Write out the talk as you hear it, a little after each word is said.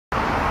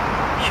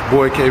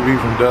Boy KB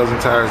from Dozen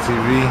Tires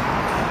TV.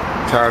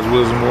 Tires,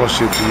 wheels, and more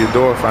shipped to your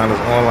door. Find us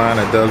online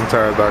at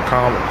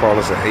dozentires.com or call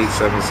us at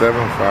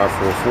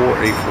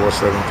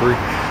 877-544-8473.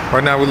 Right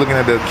now we're looking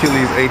at the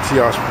Achilles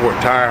ATR Sport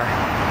tire.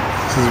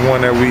 This is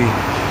one that we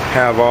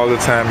have all the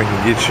time and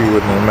can get you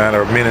within a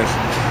matter of minutes.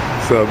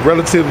 It's a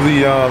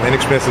relatively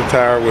inexpensive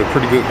tire with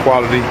pretty good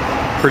quality,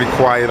 pretty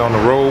quiet on the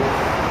road.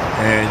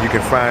 And you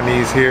can find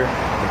these here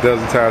at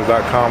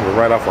dozentires.com. We're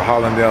right off of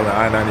Hallandale and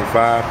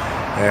I-95.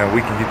 And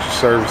we can get you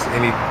serviced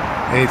any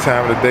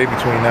time of the day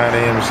between 9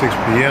 a.m. and 6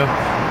 p.m.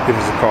 Give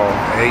us a call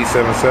at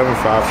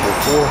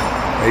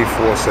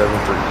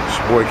 877-544-8473. It's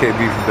your boy KB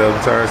from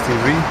Dozen Tires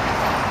TV,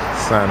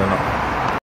 signing off.